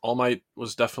 All Might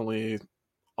was definitely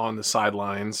on the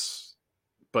sidelines,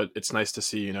 but it's nice to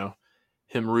see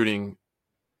him rooting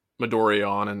Midoriya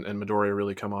on, and Midoriya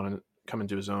really come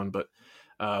into his own. But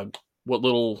what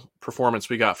little performance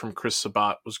we got from Chris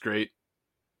Sabat was great.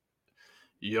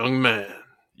 Young man,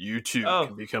 you too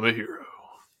can become a hero.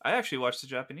 I actually watched the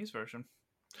Japanese version.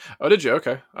 Oh, did you?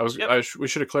 Okay, Yep. We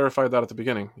should have clarified that at the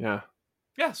beginning. Yeah.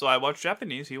 Yeah, so I watched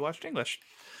Japanese. He watched English.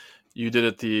 You did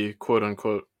it the quote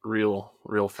unquote real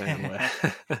fan way.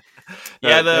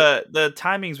 Yeah, the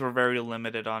timings were very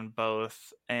limited on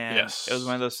both, and yes, it was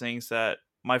one of those things that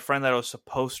my friend that I was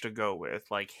supposed to go with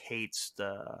hates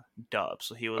the dub,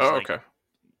 so he was okay.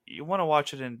 You want to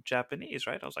watch it in Japanese,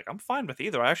 right? I was like, I'm fine with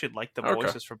either. I actually like the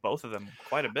voices for both of them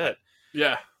quite a bit.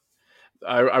 Yeah.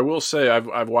 I will say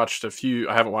I've watched a few.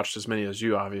 I haven't watched as many as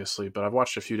you, obviously, but I've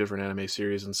watched a few different anime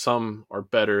series, and some are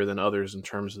better than others in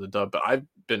terms of the dub. But I've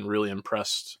been really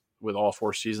impressed with all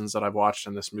 4 seasons that I've watched,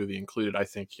 and this movie included. I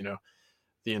think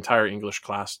the entire English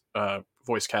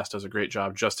voice cast does a great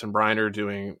job. Justin Briner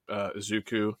doing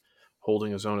Izuku,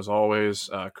 holding his own as always.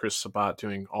 Chris Sabat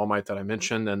doing All Might that I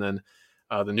mentioned, and then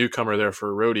the newcomer there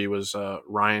for Rhodey was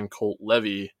Ryan Colt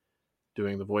Levy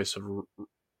doing the voice of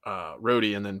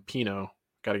Rhodey, and then Pino,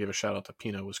 got to give a shout out to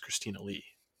Pino, was Christina Lee.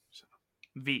 So.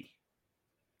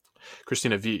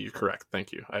 Christina V, you're correct.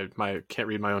 Thank you. I can't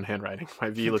read my own handwriting. My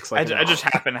V looks like I just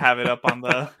happen to have it up on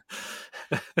the.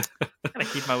 Gotta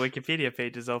keep my Wikipedia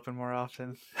pages open more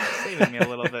often, saving me a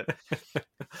little bit.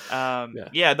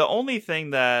 Yeah, the only thing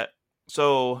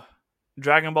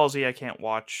Dragon Ball Z, I can't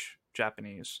watch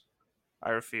Japanese.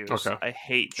 I refuse. Okay. I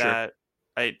hate that.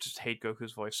 I just hate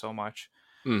Goku's voice so much.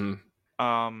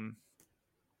 Mm-hmm.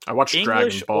 I watched English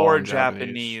Dragon Ball or in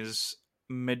Japanese,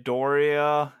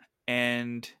 Midoriya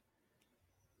and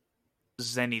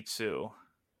Zenitsu.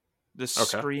 The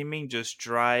screaming just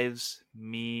drives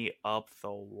me up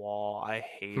the wall. I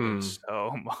hate it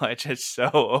so much. It's so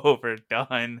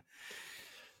overdone.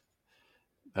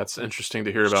 That's interesting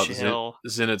to hear about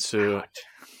Zenitsu,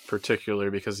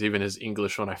 particularly because even his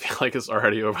English one, I feel like, is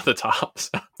already over the top.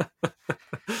 So.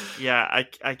 Yeah,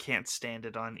 I can't stand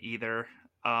it on either.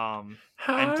 I'm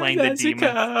playing the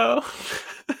demon.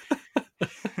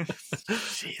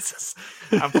 Jesus,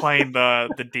 I'm playing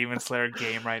the Demon Slayer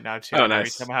game right now too. Oh,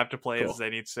 nice. Every time I have to play as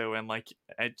Zenitsu, and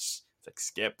it's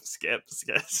skip,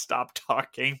 stop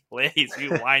talking, please,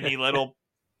 you whiny little.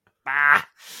 Yeah,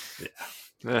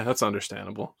 that's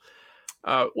understandable.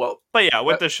 But yeah,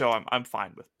 with the show, I'm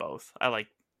fine with both. I like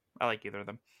either of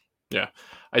them. Yeah,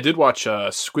 I did watch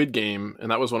Squid Game,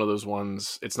 and that was one of those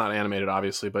ones. It's not animated,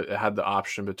 obviously, but it had the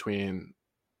option between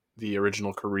the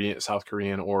original South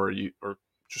Korean, or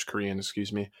just Korean,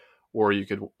 excuse me, or you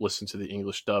could listen to the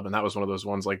English dub, and that was one of those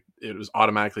ones. It was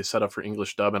automatically set up for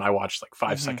English dub, and I watched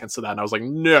 5 seconds of that, and I was like,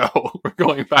 "No, we're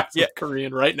going back to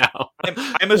Korean right now."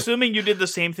 I'm assuming you did the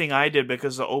same thing I did,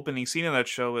 because the opening scene of that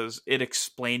show is it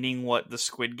explaining what the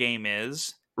Squid Game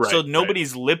is. Right, so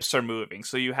nobody's lips are moving.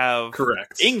 So you have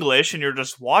English, and you're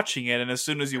just watching it. And as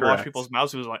soon as you watch people's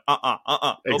mouths, it was like,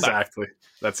 Exactly.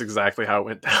 That's exactly how it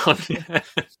went down.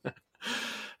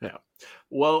 Yeah.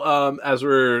 Well, as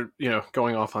we're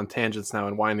going off on tangents now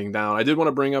and winding down, I did want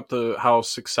to bring up how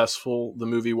successful the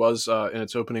movie was in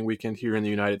its opening weekend here in the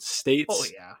United States. Oh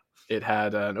yeah. It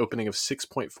had an opening of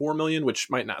 6.4 million, which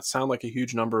might not sound like a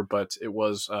huge number, but it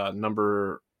was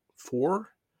number 4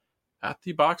 at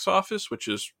the box office, which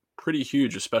is pretty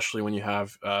huge, especially when you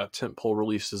have tentpole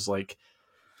releases like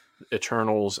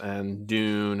Eternals and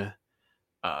Dune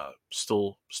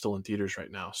still in theaters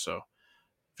right now. So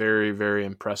very, very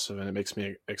impressive, and it makes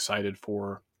me excited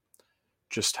for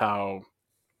just how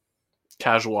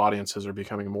casual audiences are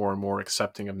becoming more and more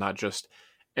accepting of not just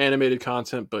animated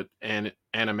content, but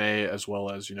anime as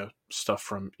well as stuff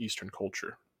from Eastern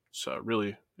culture. So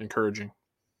really encouraging.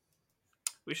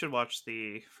 We should watch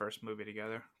the first movie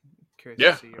together.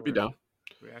 I'd be down.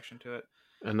 Reaction to it.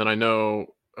 And then I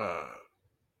know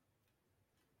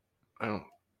I don't.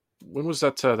 When was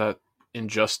that that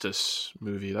Injustice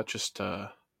movie? That just I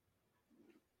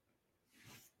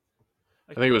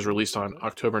think it was released on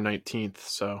October 19th,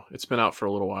 so it's been out for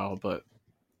a little while, but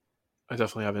I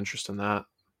definitely have interest in that.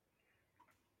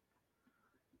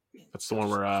 That's the one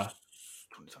where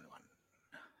 2021.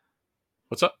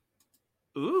 What's up?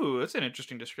 Ooh, that's an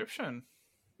interesting description.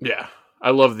 Yeah. I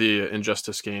love the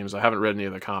Injustice games. I haven't read any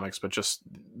of the comics, but just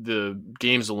the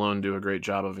games alone do a great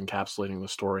job of encapsulating the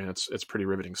story, and it's pretty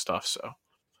riveting stuff, so.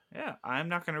 Yeah, I'm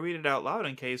not going to read it out loud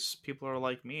in case people are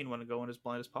like me and want to go in as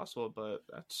blind as possible, but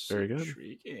that's Very good.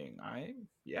 intriguing. I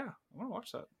want to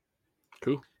watch that.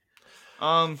 Cool.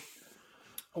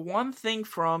 One thing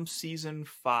from season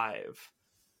 5.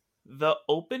 The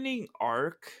opening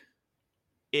arc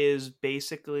is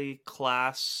basically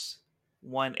class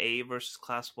 1A versus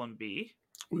class 1B.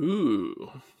 Ooh.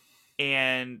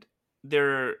 And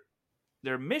their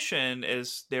mission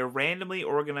is they're randomly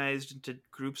organized into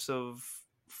groups of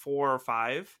 4 or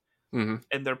 5, Mm-hmm.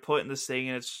 and they're put in this thing,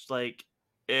 and it's like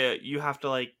you have to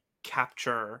like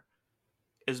capture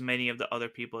as many of the other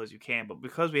people as you can. But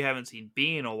because we haven't seen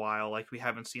B in a while, like we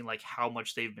haven't seen like how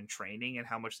much they've been training and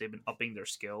how much they've been upping their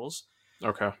skills.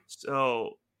 Okay.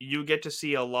 So you get to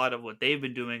see a lot of what they've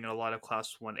been doing and a lot of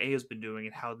class 1A has been doing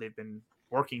and how they've been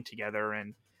working together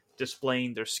and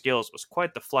displaying their skills was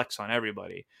quite the flex on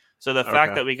everybody. So the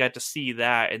fact that we got to see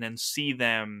that and then see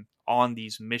them on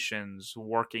these missions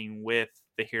working with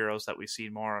the heroes that we see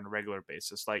more on a regular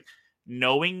basis, like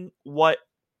knowing what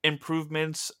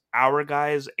improvements our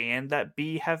guys and that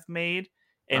B have made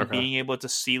and being able to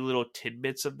see little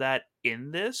tidbits of that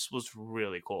in this was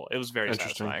really cool. It was very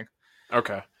satisfying.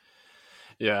 Okay.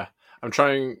 Yeah. I'm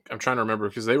trying to remember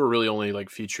because they were really only like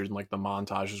featured in like the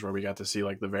montages where we got to see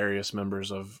like the various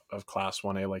members of class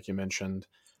 1A, like you mentioned.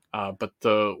 But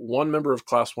the one member of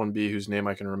class 1B whose name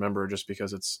I can remember just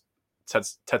because it's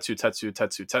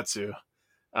Tetsu.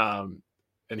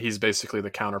 And he's basically the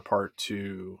counterpart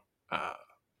to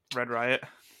Red Riot.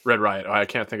 Oh, I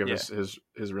can't think of his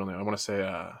real name. I want to say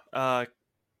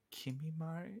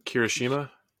Kimimari? Kirishima.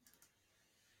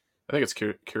 I think it's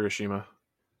Kirishima.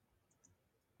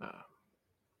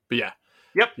 But yeah.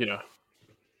 Yep. You know.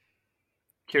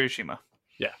 Kirishima.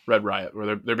 Yeah, Red Riot,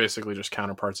 where they're basically just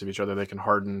counterparts of each other. They can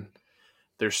harden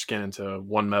their skin into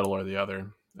one metal or the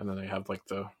other, and then they have like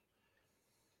the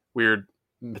weird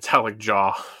metallic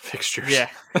jaw fixtures. Yeah.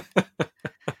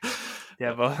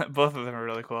 Yeah, both of them are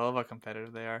really cool. I love how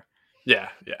competitive they are. Yeah.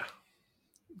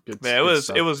 Good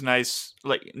stuff. It was nice,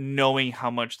 like knowing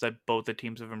how much that both the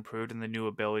teams have improved and the new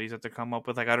abilities that they come up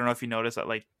with. Like I don't know if you noticed that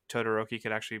like Tokoyami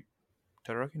could actually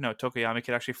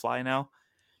fly now.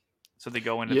 So they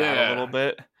go into that a little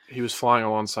bit. He was flying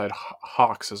alongside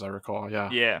Hawks, as I recall.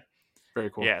 Yeah. Yeah. Very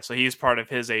cool. Yeah, so he's part of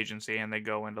his agency, and they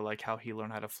go into like how he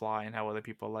learned how to fly and how other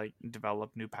people like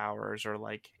develop new powers or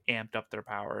like amped up their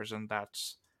powers, and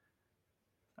that's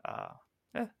I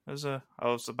was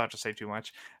about to say too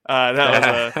much.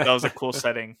 That was a cool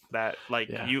setting that like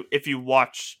if you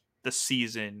watch the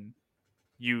season,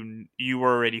 you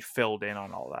were already filled in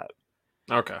on all that.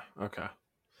 Okay.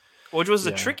 Which was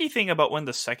the tricky thing about when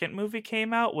the second movie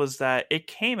came out was that it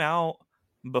came out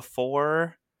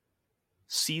before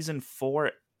season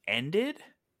 4 ended,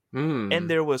 and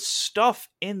there was stuff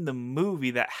in the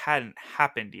movie that hadn't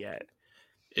happened yet.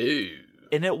 Ew.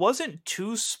 And it wasn't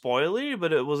too spoilery,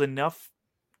 but it was enough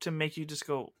to make you just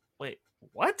go, wait,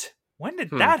 what? When did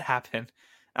that happen?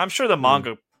 I'm sure the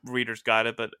manga readers got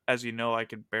it, but as you know, I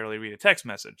could barely read a text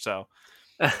message, so.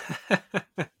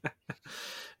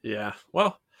 Yeah,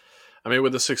 well, I mean,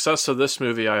 with the success of this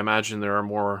movie, I imagine there are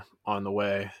more on the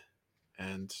way,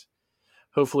 and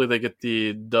hopefully they get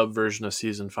the dub version of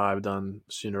season 5 done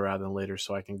sooner rather than later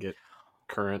so I can get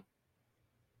current.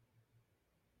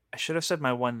 I should have said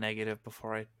my one negative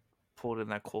before I pulled in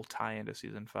that cool tie into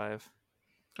season 5.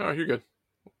 Oh, you're good.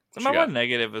 So my one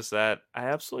negative is that I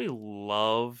absolutely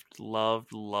loved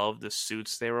the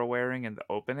suits they were wearing in the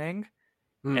opening,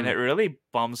 and it really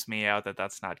bums me out that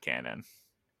that's not canon.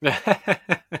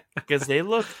 Because they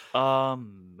look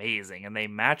amazing, and they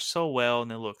match so well,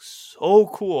 and they look so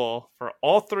cool for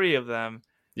all 3 of them.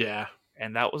 Yeah.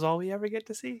 And that was all we ever get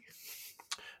to see.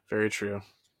 Very true.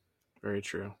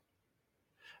 There's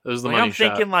the like, money I'm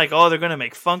shot. thinking like, oh, they're gonna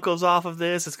make Funkos off of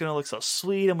this. It's gonna look so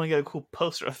sweet. I'm gonna get a cool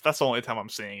poster. That's the only time I'm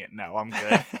seeing it. No, I'm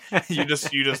good. you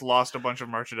just lost a bunch of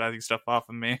merchandising stuff off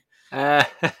of me.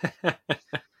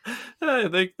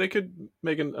 They could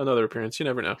make another appearance. You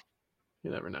never know.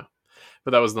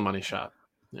 But that was the money shot.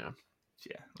 Yeah,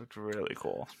 looked really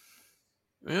cool.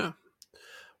 Yeah.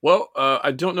 Well,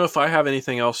 I don't know if I have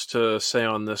anything else to say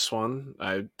on this one.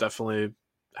 I definitely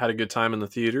had a good time in the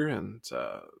theater, and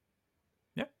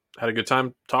Yep. had a good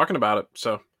time talking about it.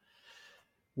 So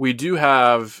we do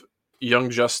have Young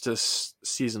Justice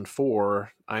season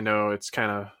 4. I know it's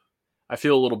I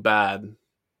feel a little bad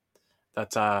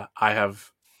that I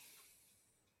have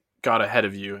got ahead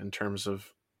of you in terms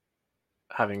of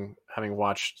having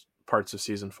watched parts of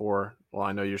season 4. Well,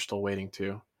 I know you're still waiting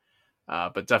to,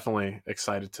 but definitely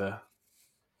excited to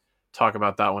talk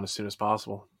about that one as soon as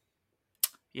possible.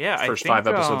 Yeah, First 5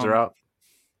 episodes are out.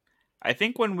 I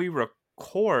think when we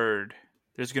record,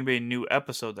 there's going to be a new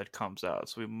episode that comes out,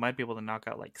 so we might be able to knock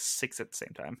out like 6 at the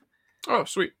same time. Oh,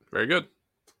 sweet. Very good.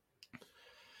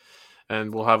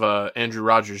 And we'll have Andrew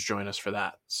Rogers join us for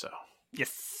that. So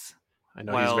yes, I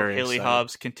know he's very Haley excited.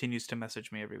 Hobbs continues to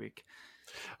message me every week.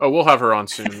 Oh, we'll have her on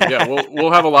soon. Yeah,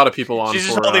 we'll have a lot of people on. She's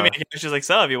just holding me. She's like,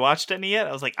 "So, have you watched any yet?"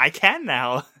 I was like, "I can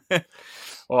now."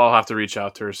 Well, I'll have to reach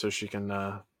out to her so she can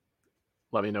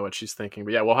let me know what she's thinking.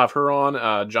 But yeah, we'll have her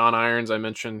on. John Irons, I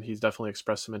mentioned, he's definitely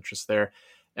expressed some interest there.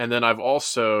 And then I've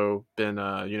also been,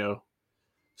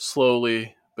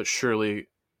 slowly but surely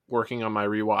working on my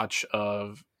rewatch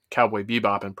of Cowboy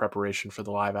Bebop in preparation for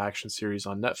the live action series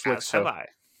on Netflix. So have I.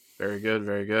 Very good,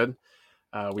 very good.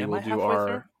 We will do our.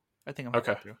 Through? I think I'm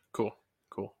okay. Through. Cool.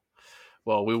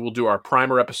 Well, we will do our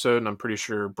primer episode, and I'm pretty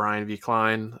sure Brian V.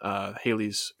 Klein,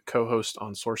 Haley's co-host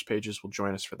on Source Pages, will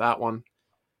join us for that one.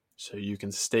 So you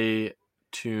can stay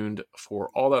tuned for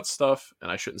all that stuff.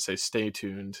 And I shouldn't say stay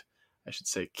tuned. I should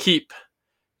say keep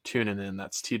tuning in.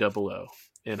 That's TOONIN.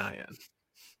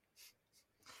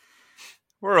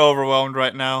 We're overwhelmed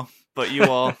right now, but you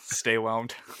all stay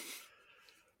whelmed.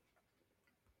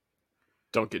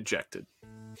 Don't get ejected.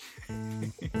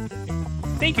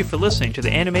 Thank you for listening to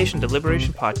the Animation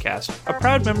Deliberation Podcast, a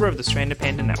proud member of the Stranded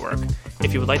Panda Network.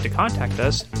 If you would like to contact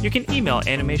us, you can email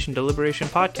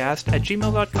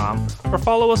animationdeliberationpodcast@gmail.com or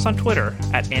follow us on Twitter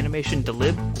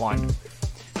 @animationdelib1.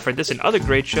 For this and other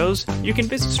great shows, you can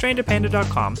visit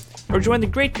strandedpanda.com or join the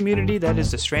great community that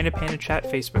is the Stranded Panda Chat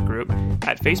Facebook group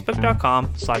at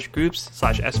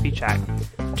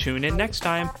facebook.com/groups/svchat. Tune in next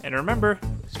time, and remember,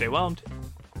 stay whelmed.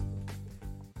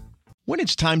 When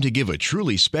it's time to give a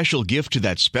truly special gift to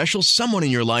that special someone in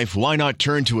your life, why not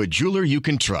turn to a jeweler you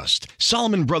can trust?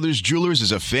 Solomon Brothers Jewelers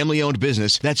is a family-owned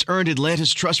business that's earned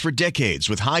Atlanta's trust for decades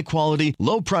with high quality,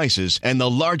 low prices, and the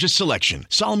largest selection.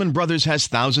 Solomon Brothers has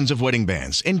thousands of wedding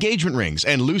bands, engagement rings,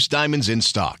 and loose diamonds in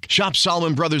stock. Shop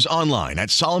Solomon Brothers online at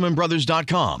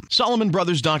solomonbrothers.com,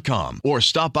 solomonbrothers.com, or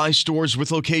stop by stores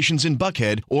with locations in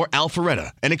Buckhead or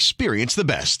Alpharetta and experience the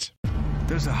best.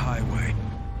 There's a highway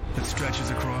that stretches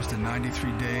across the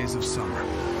 93 days of summer,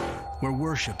 where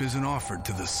worship isn't offered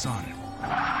to the sun,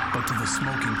 but to the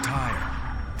smoking tire,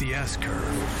 the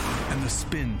S-curve, and the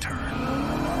spin turn.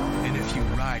 And if you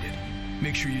ride it,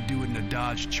 make sure you do it in a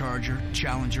Dodge Charger,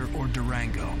 Challenger, or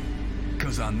Durango.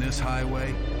 Because on this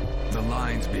highway, the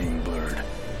lines being blurred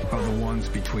are the ones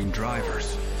between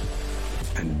drivers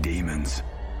and demons.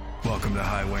 Welcome to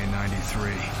Highway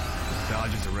 93.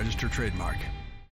 Dodge is a registered trademark.